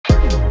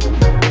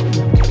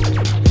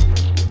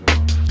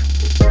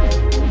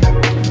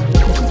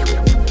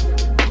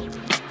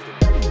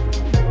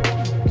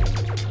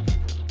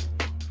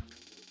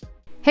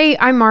Hey,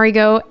 I'm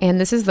Marigo, and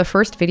this is the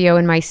first video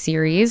in my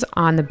series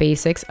on the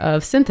basics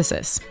of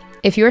synthesis.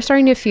 If you're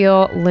starting to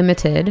feel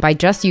limited by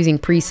just using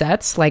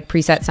presets, like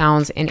preset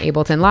sounds in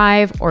Ableton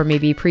Live, or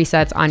maybe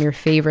presets on your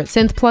favorite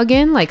synth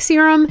plugin like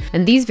Serum,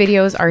 and these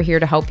videos are here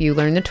to help you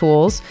learn the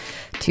tools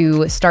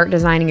to start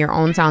designing your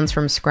own sounds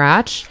from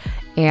scratch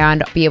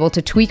and be able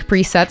to tweak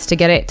presets to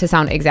get it to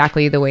sound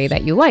exactly the way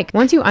that you like.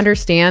 Once you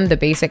understand the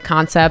basic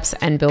concepts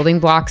and building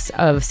blocks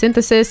of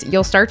synthesis,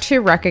 you'll start to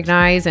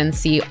recognize and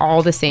see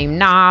all the same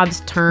knobs,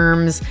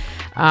 terms,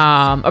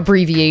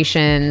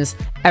 abbreviations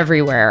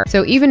everywhere.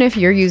 So even if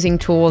you're using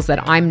tools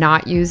that I'm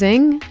not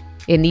using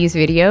in these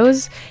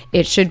videos,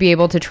 it should be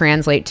able to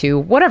translate to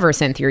whatever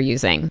synth you're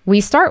using.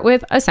 We start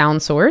with a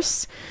sound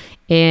source.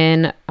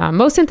 In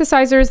most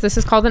synthesizers, this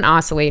is called an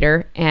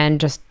oscillator and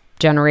just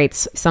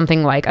generates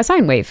something like a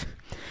sine wave.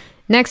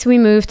 Next, we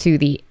move to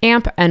the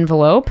amp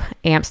envelope.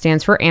 Amp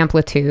stands for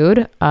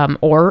amplitude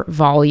or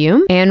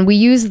volume. And we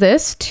use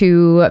this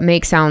to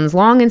make sounds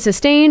long and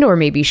sustained or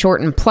maybe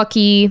short and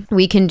plucky.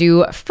 We can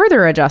do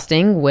further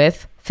adjusting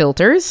with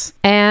filters.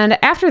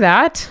 And after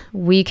that,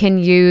 we can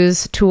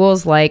use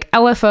tools like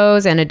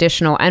LFOs and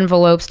additional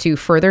envelopes to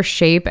further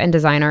shape and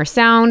design our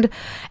sound.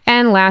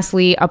 And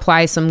lastly,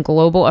 apply some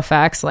global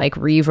effects like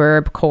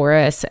reverb,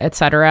 chorus,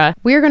 etc.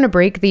 We're going to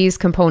break these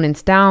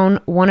components down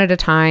one at a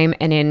time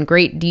and in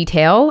great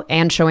detail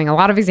and showing a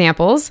lot of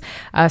examples,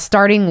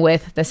 starting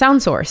with the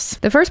sound source.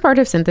 The first part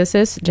of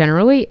synthesis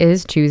generally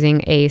is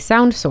choosing a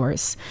sound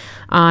source.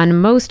 On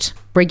most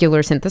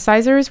regular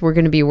synthesizers, we're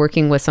going to be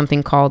working with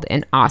something called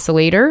an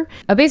oscillator.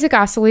 A basic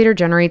oscillator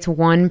generates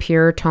one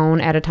pure tone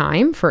at a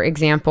time. For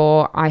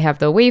example, I have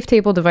the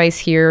wavetable device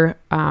here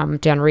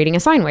generating a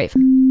sine wave.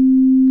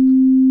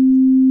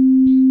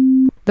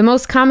 The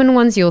most common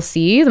ones you'll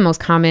see, the most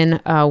common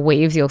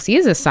waves you'll see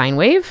is a sine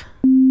wave,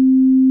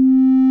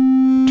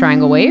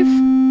 triangle wave,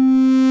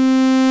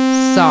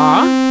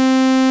 saw,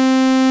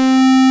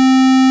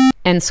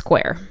 and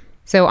square.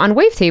 So on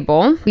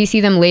wavetable, we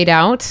see them laid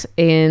out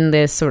in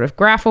this sort of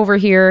graph over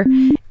here.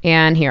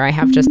 And here I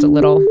have just a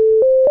little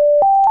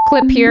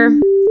clip here,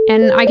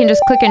 and I can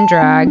just click and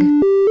drag,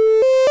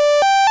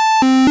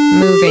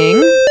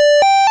 moving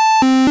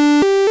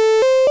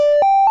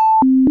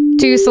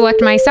to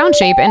select my sound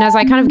shape. And as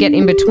I kind of get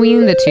in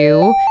between the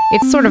two,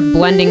 it's sort of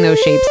blending those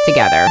shapes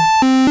together.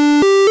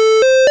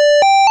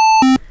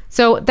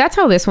 So that's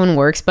how this one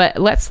works, but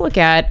let's look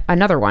at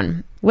another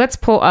one. Let's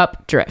pull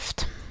up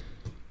drift.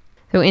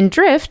 So in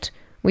drift,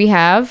 we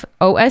have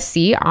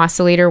OSC,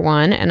 oscillator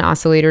 1 and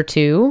oscillator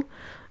 2.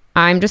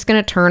 I'm just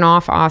going to turn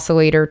off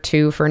oscillator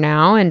 2 for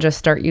now and just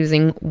start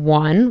using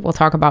 1. We'll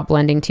talk about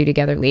blending 2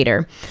 together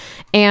later.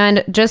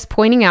 And just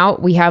pointing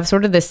out, we have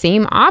sort of the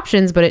same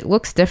options, but it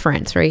looks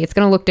different, right? It's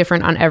going to look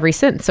different on every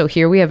synth. So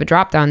here we have a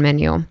drop-down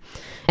menu.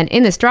 And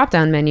in this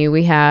drop-down menu,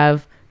 we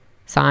have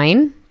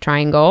sine,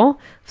 triangle,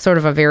 sort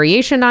of a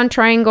variation on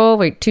triangle,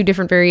 like 2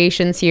 different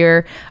variations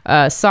here,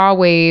 saw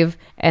wave,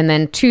 and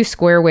then 2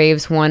 square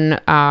waves, one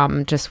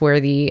just where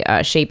the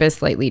shape is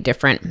slightly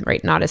different,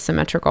 right? Not as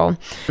symmetrical.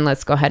 And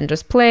let's go ahead and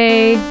just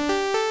play.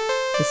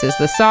 This is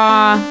the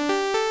saw.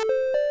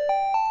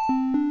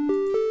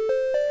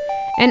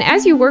 And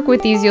as you work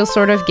with these, you'll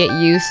sort of get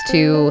used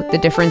to the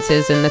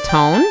differences in the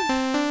tone,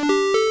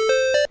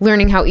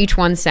 learning how each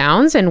one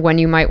sounds and when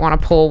you might want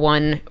to pull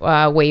one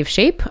wave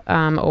shape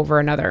over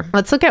another.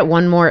 Let's look at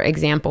one more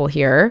example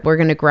here. We're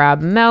going to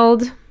grab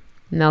Meld.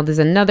 Meld is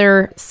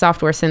another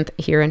software synth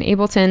here in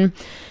Ableton.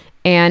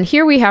 And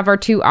here we have our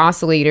 2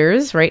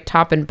 oscillators, right,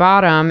 top and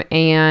bottom,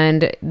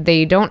 and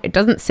it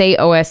doesn't say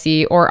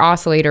OSC or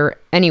oscillator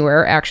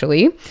anywhere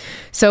actually.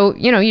 So,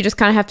 you just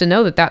kind of have to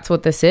know that that's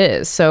what this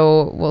is.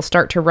 So we'll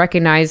start to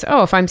recognize,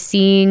 oh, if I'm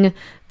seeing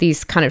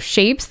these kind of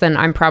shapes, then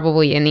I'm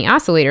probably in the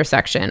oscillator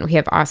section. We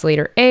have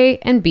oscillator A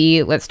and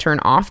B. Let's turn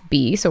off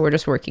B. So we're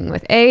just working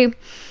with A.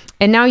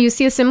 And now you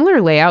see a similar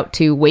layout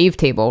to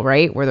wavetable,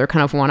 right? Where they're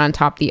kind of one on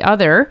top of the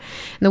other.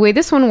 And the way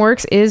this one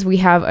works is we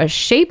have a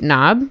shape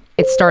knob.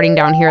 It's starting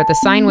down here at the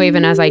sine wave.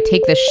 And as I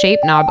take the shape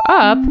knob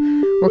up,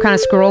 we're kind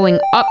of scrolling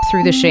up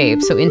through the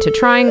shape. So into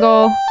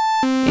triangle,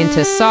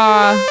 into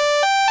saw,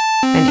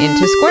 and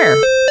into square.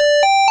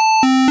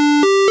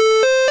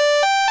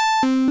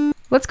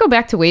 Let's go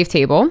back to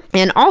wavetable.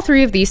 And all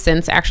 3 of these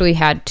synths actually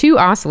had 2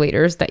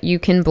 oscillators that you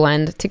can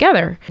blend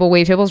together. Well,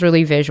 wavetable is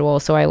really visual,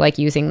 so I like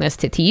using this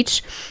to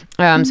teach.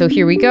 So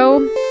here we go.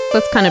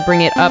 Let's kind of bring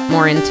it up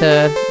more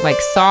into like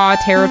saw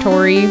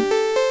territory.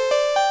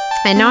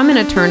 And now I'm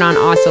going to turn on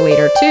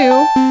oscillator 2,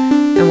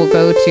 and we'll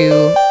go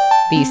to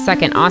the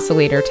second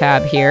oscillator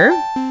tab here.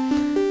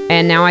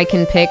 And now I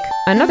can pick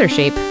another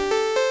shape.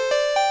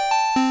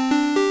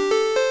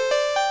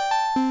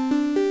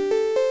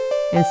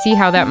 And see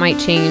how that might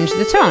change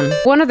the tone.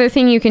 One other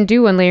thing you can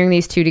do when layering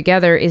these 2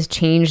 together is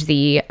change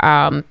the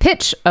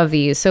pitch of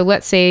these. So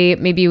let's say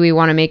maybe we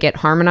want to make it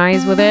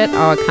harmonize with it.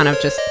 I'll kind of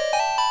just...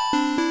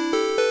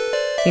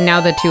 See,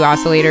 now the 2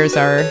 oscillators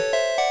are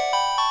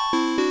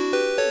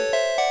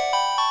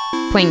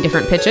playing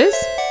different pitches.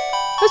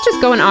 Let's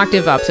just go an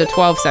octave up, so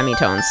 12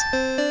 semitones.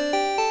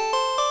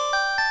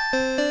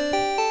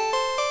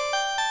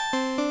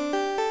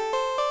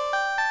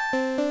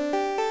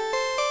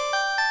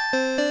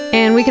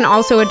 And we can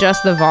also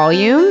adjust the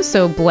volume,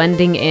 so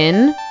blending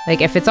in,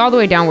 like if it's all the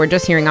way down, we're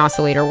just hearing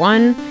oscillator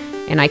 1,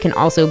 and I can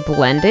also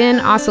blend in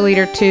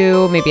oscillator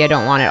 2. Maybe I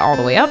don't want it all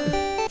the way up.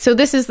 So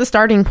this is the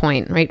starting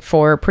point, right,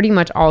 for pretty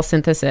much all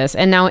synthesis.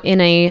 And now in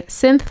a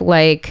synth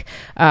like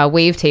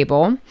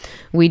wavetable,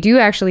 we do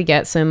actually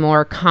get some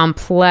more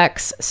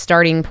complex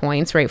starting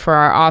points, right, for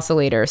our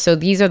oscillator. So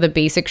these are the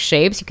basic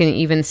shapes. You can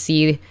even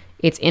see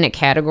it's in a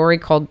category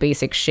called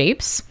basic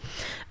shapes.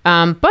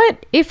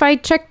 But if I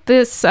check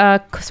this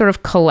sort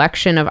of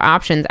collection of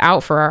options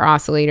out for our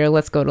oscillator,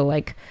 let's go to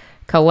like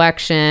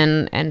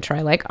collection and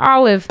try like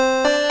olive.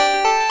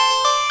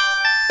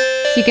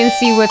 You can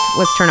see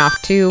let's turn off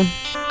 2.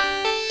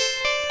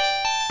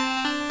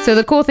 So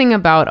the cool thing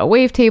about a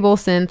wavetable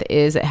synth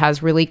is it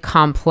has really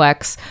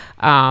complex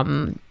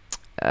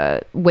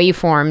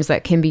waveforms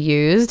that can be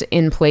used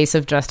in place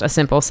of just a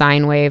simple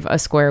sine wave, a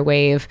square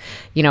wave,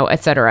 you know,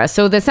 etc.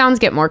 So the sounds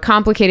get more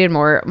complicated,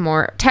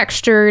 more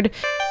textured.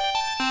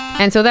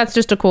 And so that's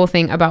just a cool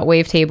thing about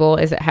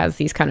Wavetable is it has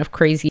these kind of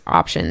crazy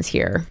options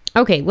here.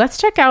 Okay, let's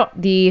check out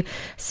the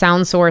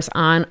sound source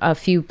on a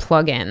few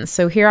plugins.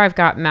 So here I've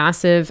got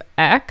Massive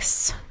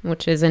X,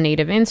 which is a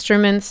Native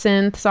Instruments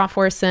synth,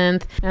 software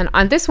synth. And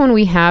on this one,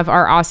 we have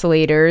our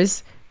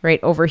oscillators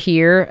right over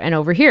here and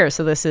over here.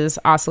 So this is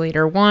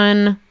oscillator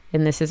 1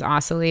 and this is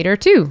oscillator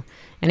 2.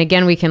 And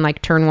again, we can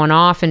like turn one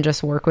off and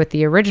just work with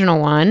the original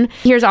one.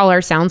 Here's all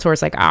our sound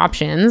source like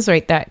options,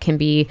 right, that can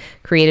be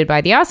created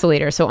by the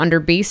oscillator. So under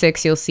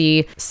basics, you'll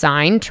see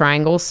sine,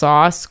 triangle,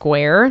 saw,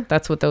 square.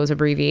 That's what those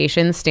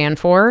abbreviations stand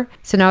for.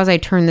 So now as I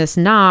turn this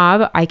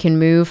knob, I can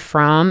move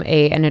from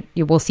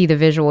you will see the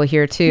visual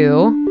here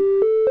too.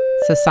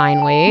 It's a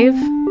sine wave,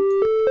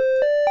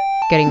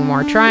 getting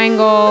more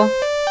triangle,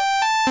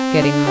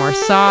 getting more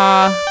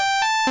saw,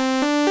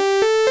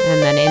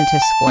 and then into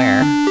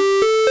square.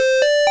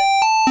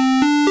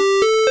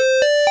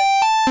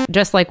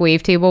 Just like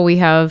Wavetable, we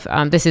have,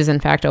 this is in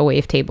fact a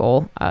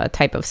Wavetable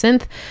type of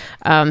synth.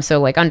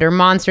 So like under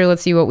Monster,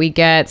 let's see what we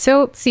get.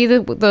 So see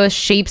the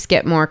shapes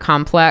get more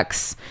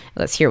complex.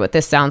 Let's hear what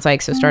this sounds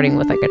like. So starting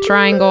with like a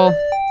triangle,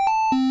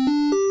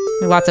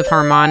 lots of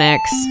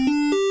harmonics.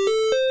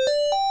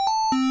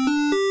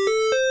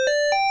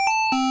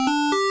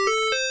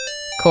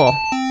 Cool.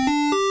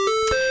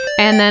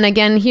 And then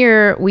again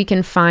here, we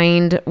can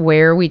find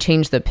where we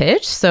change the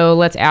pitch. So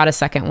let's add a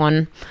second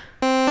one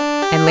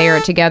and layer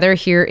it together.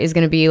 Here is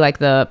going to be like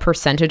the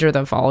percentage or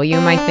the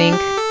volume, I think.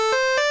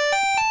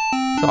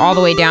 So all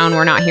the way down,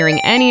 we're not hearing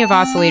any of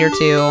oscillator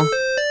 2.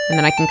 And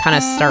then I can kind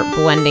of start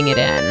blending it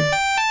in.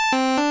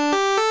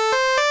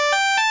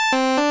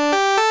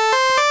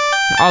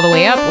 And all the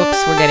way up,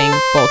 whoops, we're getting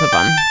both of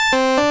them.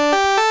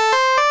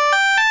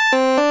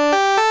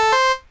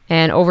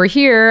 And over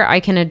here,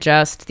 I can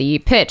adjust the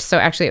pitch. So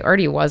actually it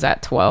already was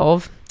at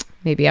 12.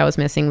 Maybe I was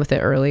messing with it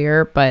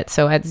earlier, but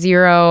so at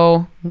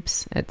 0,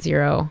 oops, at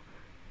 0,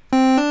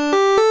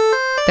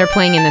 they're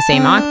playing in the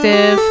same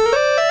octave.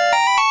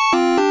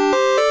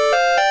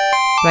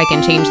 But I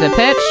can change the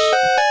pitch.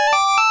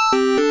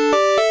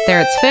 There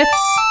it's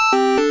fifths.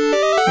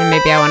 And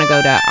maybe I want to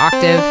go to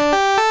octave.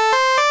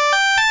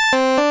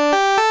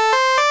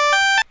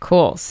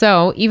 Cool.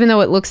 So even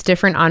though it looks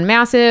different on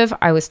Massive,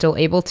 I was still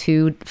able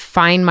to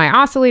find my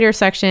oscillator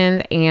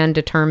section and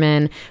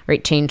determine,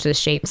 right, change the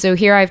shape. So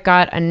here I've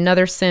got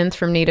another synth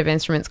from Native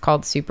Instruments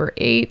called Super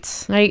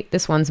 8, right?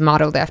 This one's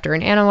modeled after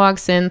an analog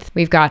synth.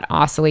 We've got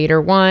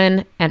oscillator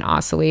 1 and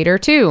oscillator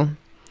 2.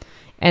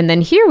 And then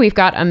here we've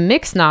got a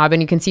mix knob,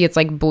 and you can see it's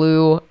like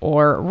blue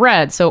or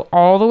red. So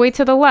all the way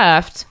to the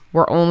left,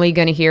 we're only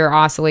going to hear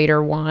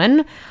oscillator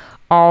 1.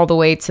 All the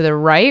way to the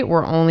right,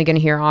 we're only going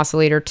to hear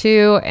oscillator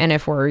 2. And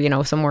if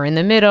we're, somewhere in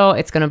the middle,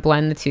 it's going to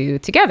blend the two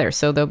together.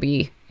 So they'll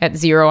be at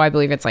 0, I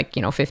believe it's like,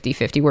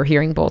 50-50. We're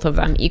hearing both of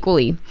them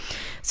equally.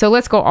 So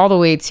let's go all the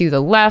way to the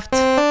left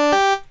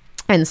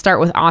and start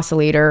with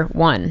oscillator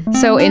 1.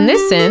 So in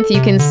this synth, you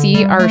can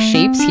see our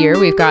shapes here.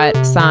 We've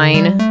got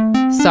sine,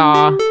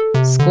 saw,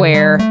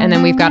 square, and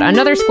then we've got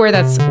another square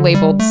that's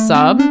labeled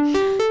sub.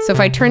 So if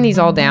I turn these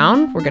all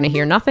down, we're going to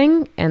hear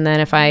nothing. And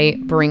then if I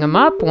bring them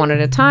up one at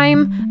a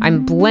time,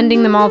 I'm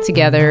blending them all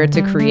together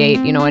to create,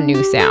 a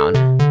new sound.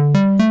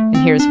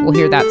 And we'll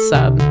hear that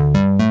sub,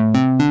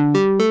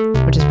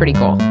 which is pretty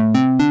cool.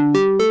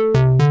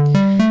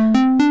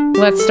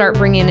 Let's start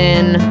bringing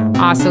in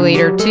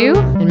oscillator 2.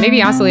 And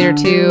maybe oscillator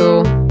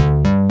 2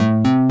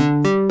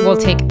 will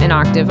take an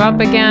octave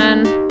up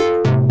again.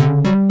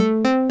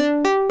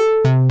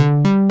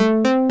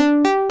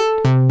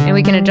 And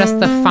we can adjust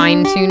the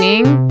fine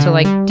tuning to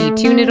like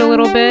detune it a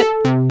little bit,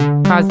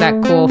 cause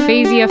that cool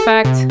phasey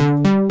effect.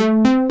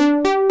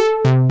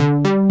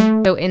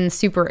 So in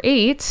Super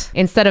 8,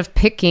 instead of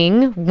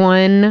picking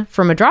one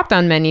from a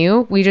drop-down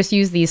menu, we just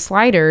use these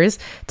sliders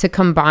to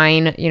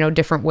combine,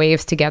 different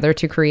waves together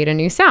to create a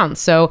new sound.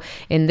 So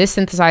in this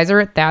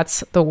synthesizer,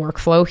 that's the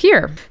workflow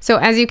here. So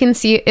as you can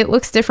see, it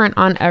looks different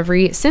on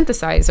every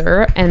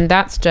synthesizer, and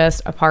that's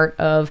just a part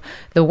of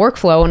the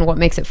workflow and what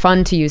makes it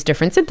fun to use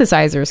different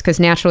synthesizers, because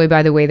naturally,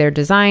 by the way they're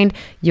designed,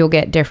 you'll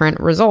get different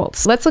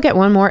results. Let's look at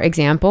one more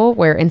example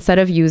where instead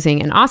of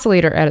using an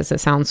oscillator as a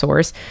sound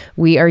source,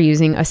 we are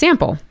using a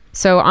sample.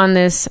 So on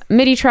this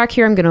MIDI track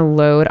here, I'm going to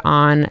load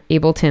on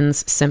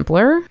Ableton's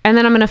Simpler, and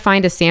then I'm going to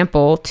find a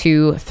sample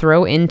to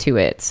throw into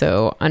it.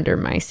 So under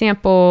my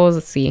samples,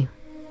 let's see.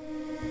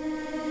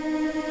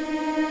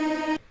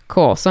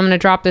 Cool. So I'm going to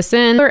drop this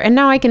in, and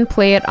now I can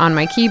play it on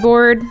my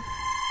keyboard.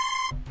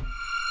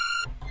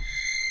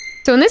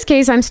 So in this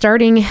case, I'm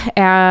starting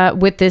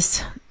with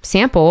this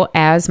sample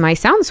as my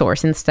sound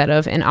source instead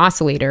of an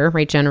oscillator,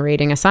 right,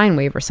 generating a sine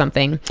wave or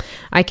something.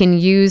 I can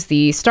use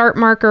the start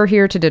marker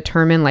here to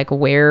determine like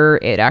where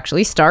it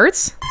actually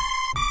starts.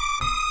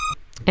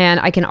 And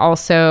I can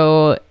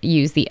also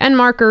use the end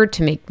marker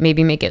to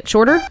maybe make it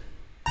shorter.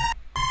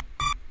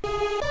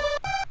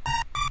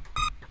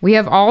 We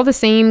have all the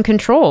same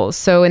controls.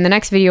 So in the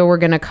next video, we're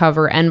going to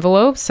cover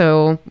envelope.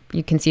 So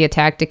you can see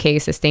attack, decay,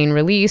 sustain,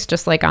 release,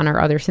 just like on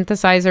our other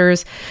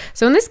synthesizers.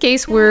 So in this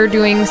case, we're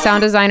doing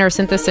sound design or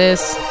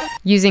synthesis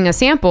using a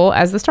sample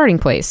as the starting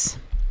place.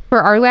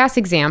 For our last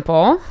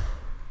example,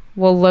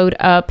 we'll load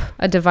up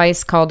a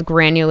device called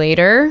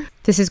Granulator.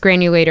 This is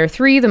Granulator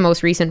 3, the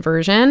most recent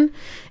version.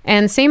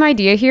 And same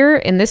idea here.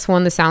 In this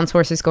one, the sound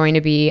source is going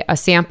to be a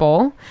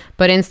sample.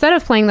 But instead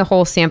of playing the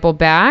whole sample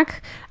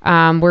back,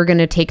 we're going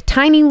to take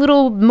tiny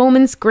little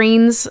moments,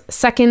 grains,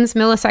 seconds,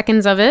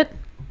 milliseconds of it.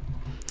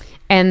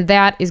 And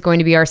that is going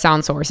to be our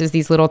sound source, is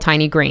these little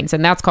tiny grains.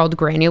 And that's called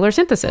granular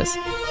synthesis. So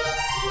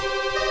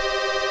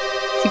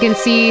you can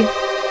see,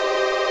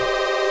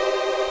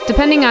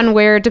 depending on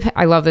where,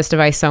 I love this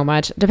device so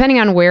much, depending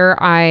on where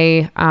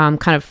I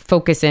kind of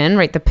focus in,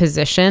 right, the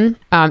position,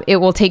 it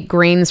will take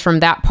grains from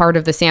that part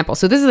of the sample.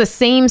 So this is the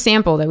same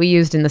sample that we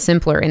used in the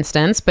Simpler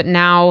instance, but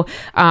now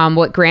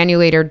what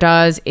Granulator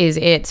does is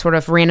it sort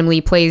of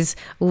randomly plays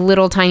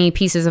little tiny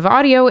pieces of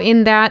audio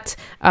in that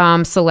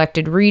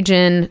selected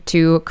region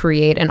to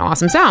create an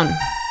awesome sound.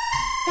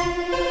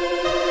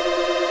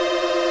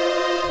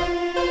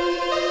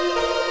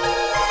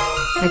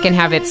 I can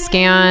have it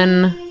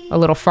scan a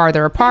little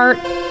farther apart.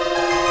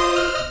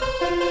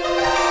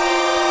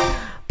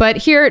 But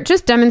here,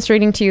 just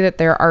demonstrating to you that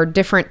there are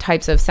different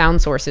types of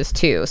sound sources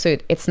too. So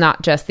it's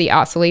not just the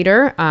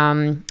oscillator.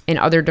 In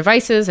other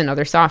devices and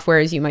other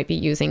softwares, you might be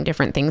using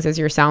different things as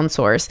your sound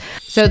source.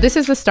 So this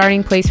is the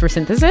starting place for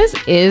synthesis,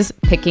 is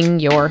picking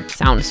your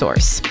sound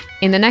source.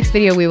 In the next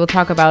video, we will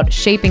talk about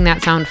shaping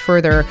that sound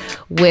further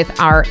with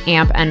our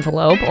amp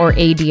envelope, or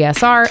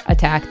ADSR,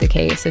 attack,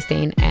 decay,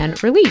 sustain,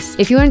 and release.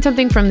 If you learned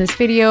something from this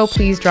video,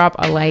 please drop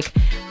a like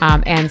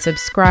and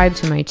subscribe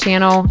to my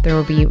channel. There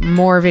will be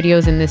more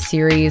videos in this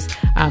series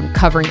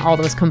covering all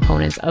those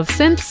components of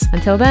synths.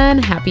 Until then,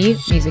 happy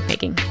music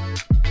making.